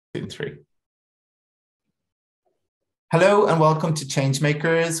2, 3. Hello and welcome to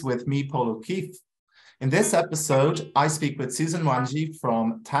Changemakers with me, Paul O'Keefe. In this episode, I speak with Susan Mwangi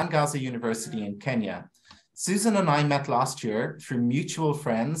from Tangaza University in Kenya. Susan and I met last year through mutual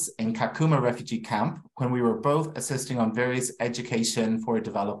friends in Kakuma refugee camp when we were both assisting on various education for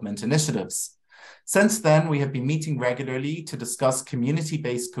development initiatives. Since then, we have been meeting regularly to discuss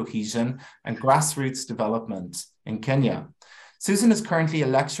community-based cohesion and grassroots development in Kenya. Susan is currently a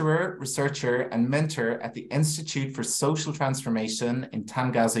lecturer, researcher, and mentor at the Insititue for Social Transformation in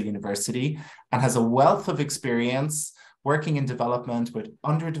Tangaza University and has a wealth of experience working in development with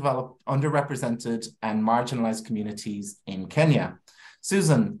underdeveloped, underrepresented, and marginalized communities in Kenya.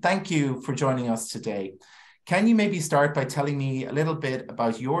 Susan, thank you for joining us today. Can you maybe start by telling me a little bit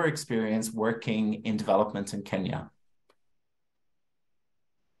about your experience working in development in Kenya?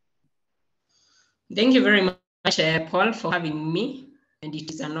 Thank you very much, Paul, for having me. And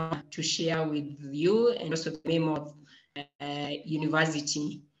it is an honor to share with you and also the Maynooth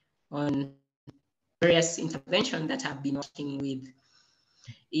University on various interventions that I've been working with.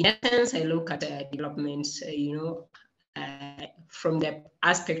 In essence, I look at development, from the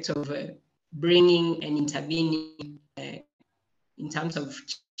aspect of bringing and intervening in terms of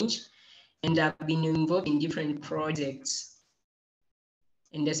change. And I've been involved in different projects,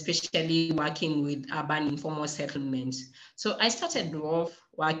 and especially working with urban informal settlements. So I started off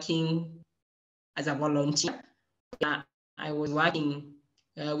working as a volunteer. I was working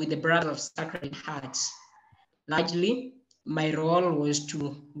with the Brothers of Sacred Heart. Largely, my role was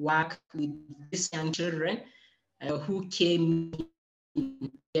to work with these young children who came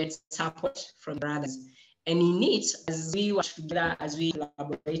to get support from brothers. And in it, as we worked together, as we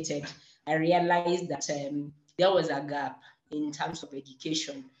collaborated, I realized that there was a gap in terms of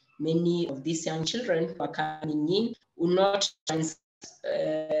education. Many of these young children who are coming in will not transfer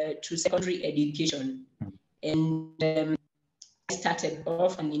to secondary education. And I started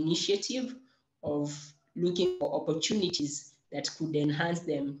off an initiative of looking for opportunities that could enhance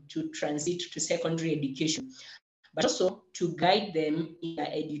them to transit to secondary education, but also to guide them in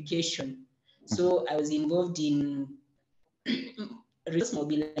their education. So I was involved in resource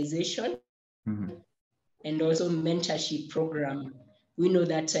mobilization, and also mentorship program. We know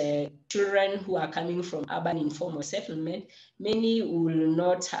that children who are coming from urban informal settlement, many will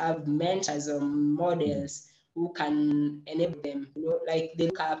not have mentors or models who can enable them, like they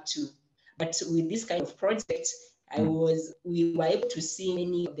look up to. But with this kind of project, we were able to see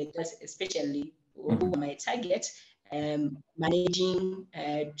many of the girls, especially who were my target, managing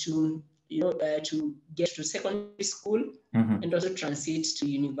to get to secondary school and also transit to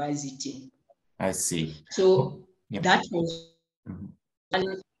university. I see. So that was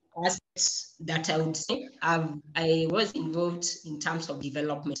one aspect that I would say I was involved in terms of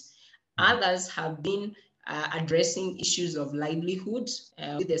development. Others have been addressing issues of livelihood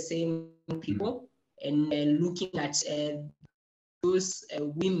with the same people and looking at those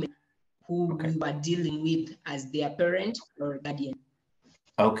women who we were dealing with as their parent or guardian.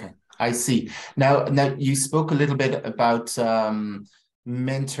 Okay, I see. Now you spoke a little bit about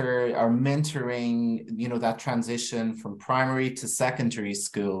mentoring, that transition from primary to secondary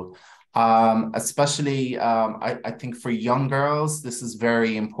school. Especially, I think for young girls, this is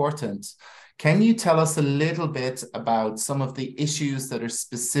very important. Can you tell us a little bit about some of the issues that are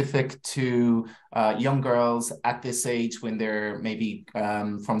specific to young girls at this age when they're maybe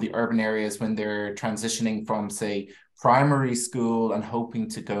from the urban areas, when they're transitioning from, say, primary school and hoping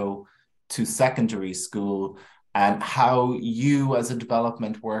to go to secondary school, and how you as a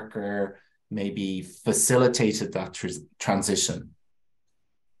development worker maybe facilitated that transition?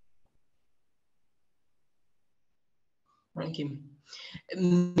 Thank you.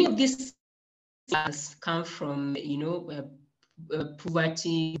 Many of these come from,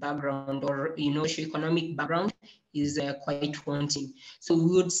 poverty background or, socioeconomic background is quite wanting. So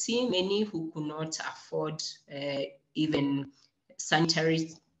we would see many who could not afford even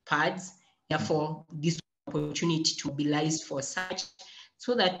sanitary pads. Therefore, this opportunity to mobilize for such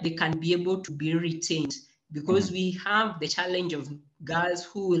so that they can be able to be retained, because we have the challenge of girls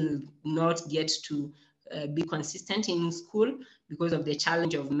who will not get to be consistent in school because of the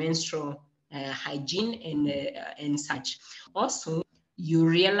challenge of menstrual hygiene and such. Also, you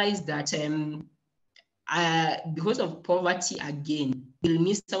realize that because of poverty, again, they'll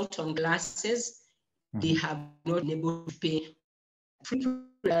miss out on classes. They have not been able to pay free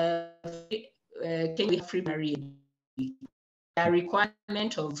primary education. The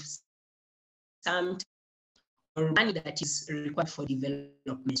requirement of some money that is required for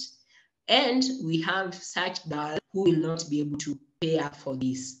development. And we have such girls who will not be able to prepare for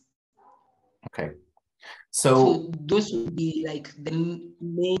this. Okay. So those would be like the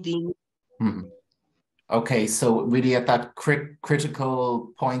main thing. Okay, so really at that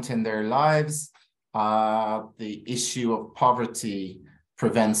critical point in their lives, the issue of poverty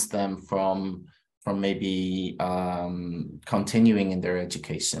prevents them from maybe continuing in their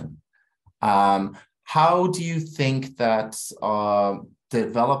education. How do you think that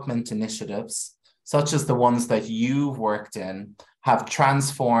development initiatives, such as the ones that you've worked in, have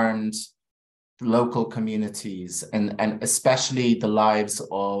transformed local communities and especially the lives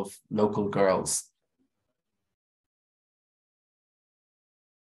of local girls?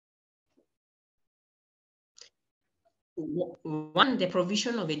 One, the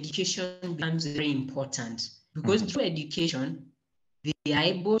provision of education becomes very important because through education, they are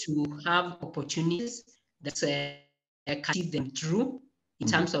able to have opportunities that can see them through in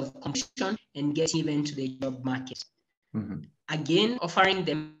terms of competition and get even to the job market. Again, offering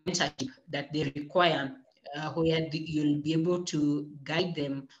them mentorship that they require, where you'll be able to guide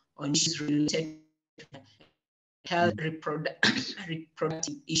them on issues related to health,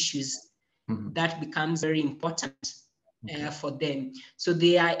 reproductive issues. That becomes very important for them. So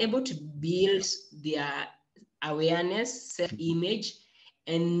they are able to build their awareness, self-image,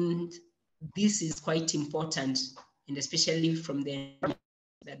 and this is quite important, and especially from the environment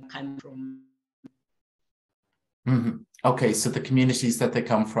that come from. Okay, so the communities that they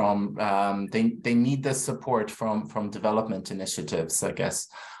come from, they need the support from development initiatives, I guess.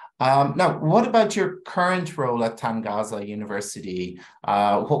 Now, what about your current role at Tangaza University?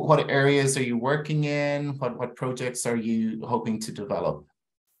 What areas are you working in? What projects are you hoping to develop?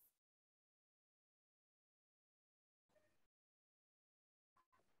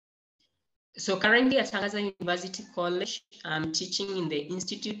 So currently at Tangaza University College, I'm teaching in the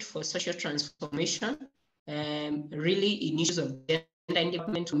Institute for Social Transformation, really in issues of gender and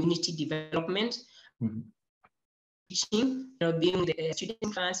development, community development. Teaching, being the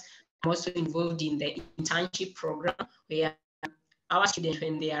student class, I'm also involved in the internship program where our students,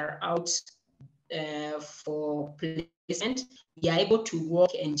 when they are out for placement, we are able to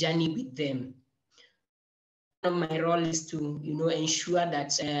walk and journey with them. One of my role is to, ensure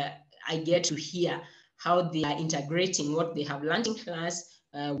that I get to hear how they are integrating what they have learned in class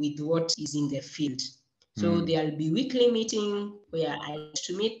with what is in the field. So there'll be weekly meeting where I get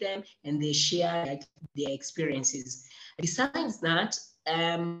to meet them and they share their experiences. Besides that,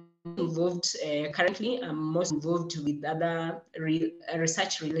 involved currently, I'm most involved with other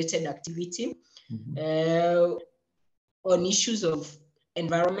research-related activity on issues of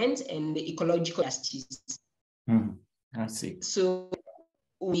environment and ecological justice. I see. So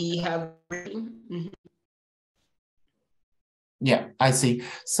we have. Yeah, I see.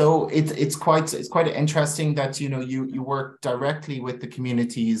 So it's quite interesting that you work directly with the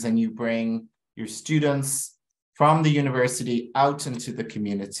communities and you bring your students from the university out into the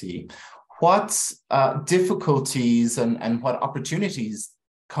community. What difficulties and what opportunities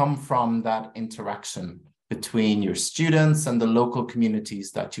come from that interaction between your students and the local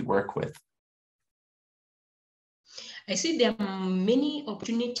communities that you work with? I see there are many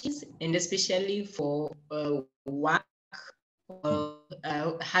opportunities, and especially for work,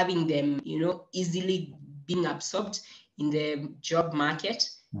 having them, easily being absorbed in the job market,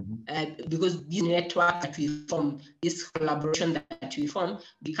 because this network that we form, this collaboration that we form,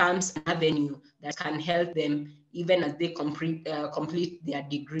 becomes an avenue that can help them even as they complete their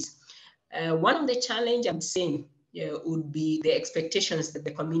degrees. One of the challenges I'm saying would be the expectations that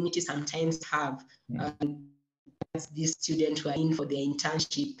the community sometimes have. These students who are in for their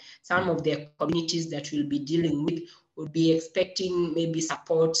internship, some of the communities that we'll be dealing with would be expecting maybe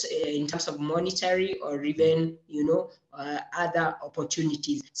support in terms of monetary or even, other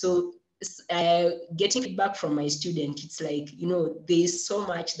opportunities. So getting feedback from my student, it's like, there's so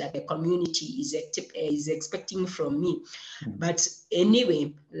much that the community is expecting from me. But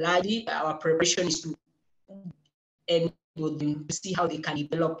anyway, largely our preparation is to enable them to see how they can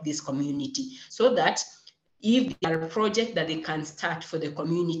develop this community so that if there are projects that they can start for the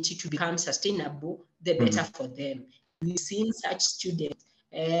community to become sustainable, the better for them. We've seen such students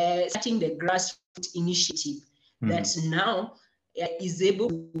starting the grassroots initiative that now is able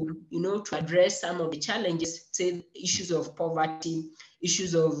to, to address some of the challenges, say issues of poverty,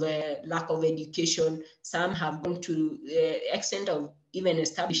 issues of lack of education. Some have gone to the extent of even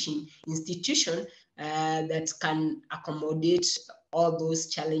establishing institutions that can accommodate all those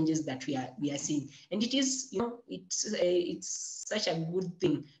challenges that we are seeing. And it is, it's such a good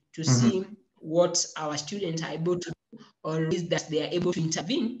thing to see what our students are able to do, or is that they are able to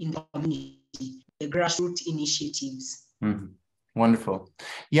intervene in the community, the grassroots initiatives. Wonderful.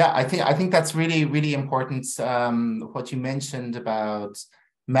 Yeah, I think that's really, really important. What you mentioned about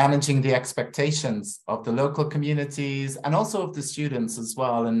managing the expectations of the local communities and also of the students as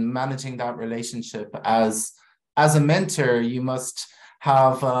well, and managing that relationship as a mentor, you must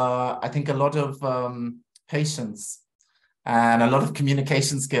have, I think, a lot of patience and a lot of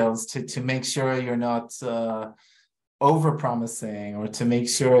communication skills to make sure you're not over-promising, or to make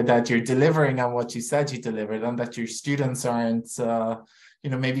sure that you're delivering on what you said you delivered, and that your students aren't,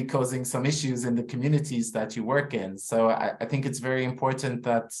 maybe causing some issues in the communities that you work in. So I think it's very important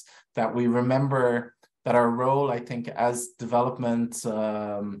that we remember that our role, I think, as development,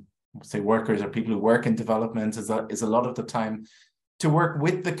 say workers or people who work in development, is a lot of the time to work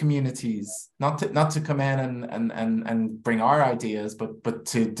with the communities, not to come in and bring our ideas, but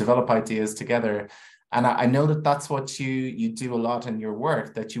to develop ideas together. And I know that that's what you do a lot in your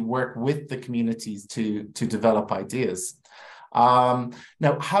work, that you work with the communities to develop ideas.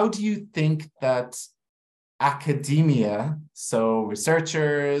 Now, how do you think that academia, so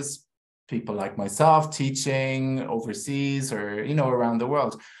researchers, people like myself teaching overseas or, around the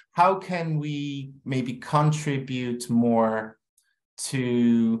world, how can we maybe contribute more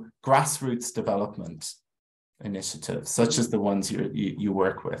to grassroots development initiatives, such as the ones you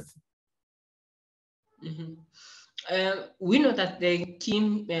work with? Mm-hmm. We know that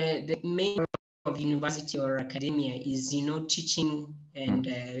the main role of university or academia is, teaching and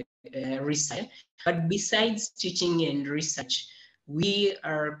research. But besides teaching and research, we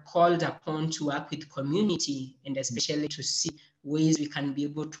are called upon to work with community, and especially to see ways we can be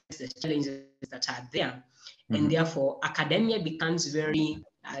able to address the challenges that are there. And therefore, academia becomes very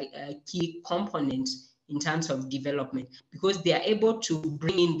a key component in terms of development, because they are able to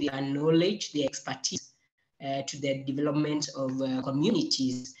bring in their knowledge, their expertise to the development of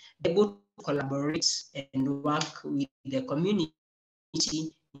communities. They're able to collaborate and work with the community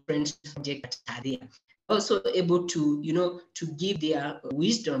in different projects that are there. Also able to, to give their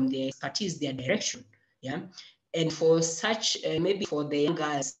wisdom, their expertise, their direction. Yeah. And for such, maybe for the young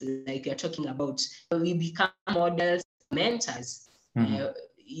guys, like you're talking about, we become models, mentors,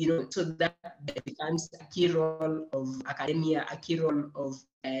 so that becomes a key role of academia, a key role of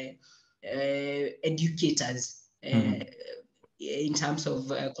educators in terms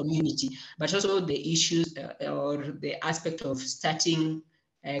of community, but also the issues or the aspect of starting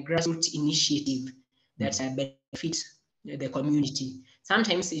a grassroots initiative that benefits the community.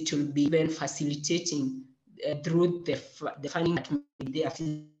 Sometimes it will be even facilitating through the funding that they are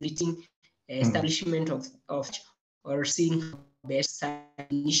facilitating establishment of or seeing best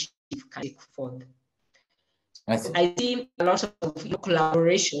initiative can take forward. I see a lot of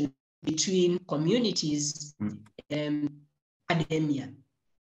collaboration between communities and academia.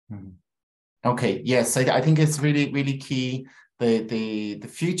 Okay, yes, I think it's really, really key. The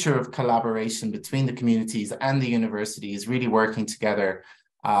future of collaboration between the communities and the universities really working together.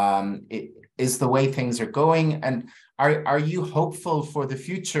 It is the way things are going. And are you hopeful for the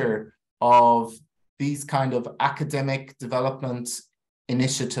future of these kind of academic development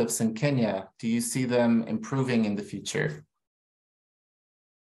initiatives in Kenya? Do you see them improving in the future?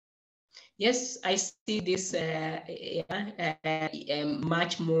 Yes, I see this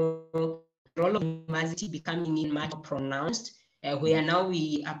much more role of university becoming in much more pronounced, where now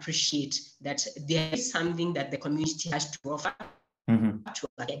we appreciate that there is something that the community has to offer to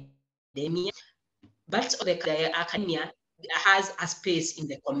academia, but the academia has a space in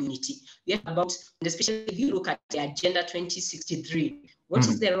the community. We have about, and especially if you look at the Agenda 2063, what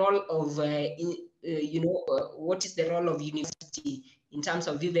is the role of, what is the role of university in terms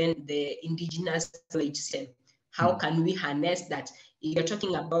of even the indigenous knowledge system? How can we harness that? If you're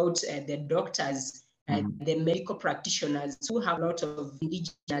talking about the doctors, the medical practitioners who have a lot of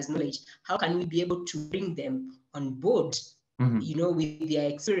indigenous knowledge, how can we be able to bring them on board, with their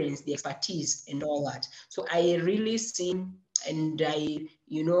experience, the expertise and all that? So I really see, and I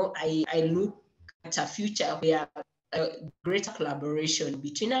look at a future where greater collaboration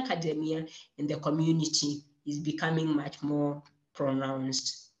between academia and the community is becoming much more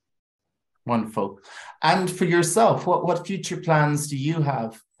pronounced. Wonderful. And for yourself, what future plans do you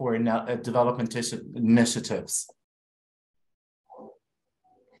have for development initiatives?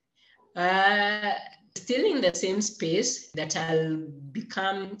 Still in the same space, that I'll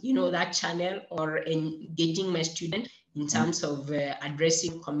become, that channel or engaging my student in terms of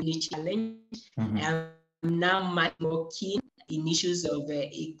addressing community challenge. I'm now much more keen in issues of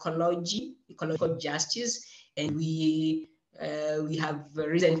ecological justice, and we have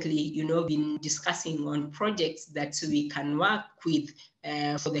recently, been discussing on projects that we can work with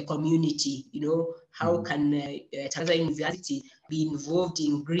for the community. How can Tangaza University be involved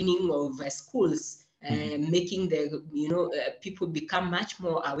in greening of schools, making the people become much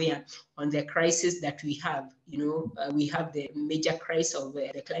more aware on the crisis that we have. We have the major crisis of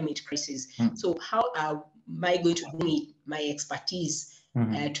the climate crisis. So how am I going to bring my expertise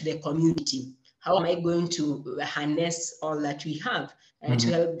to the community? How am I going to harness all that we have to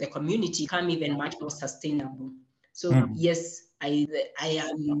help the community become even much more sustainable? So yes, I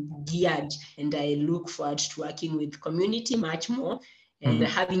am geared, and I look forward to working with community much more, and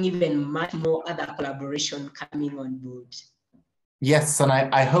having even much more other collaboration coming on board. Yes, and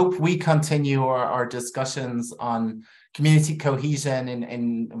I hope we continue our discussions on community cohesion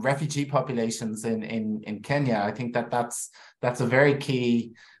in refugee populations in Kenya. I think that's a very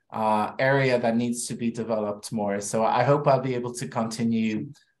key area that needs to be developed more. So I hope I'll be able to continue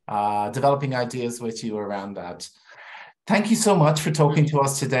developing ideas with you around that. Thank you so much for talking to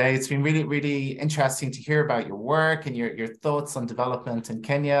us today. It's been really, really interesting to hear about your work and your thoughts on development in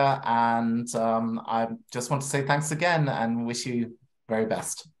Kenya. And I just want to say thanks again and wish you very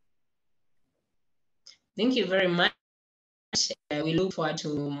best. Thank you very much. We look forward to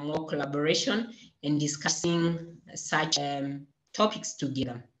more collaboration and discussing such topics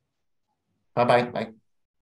together. Bye-bye. Bye.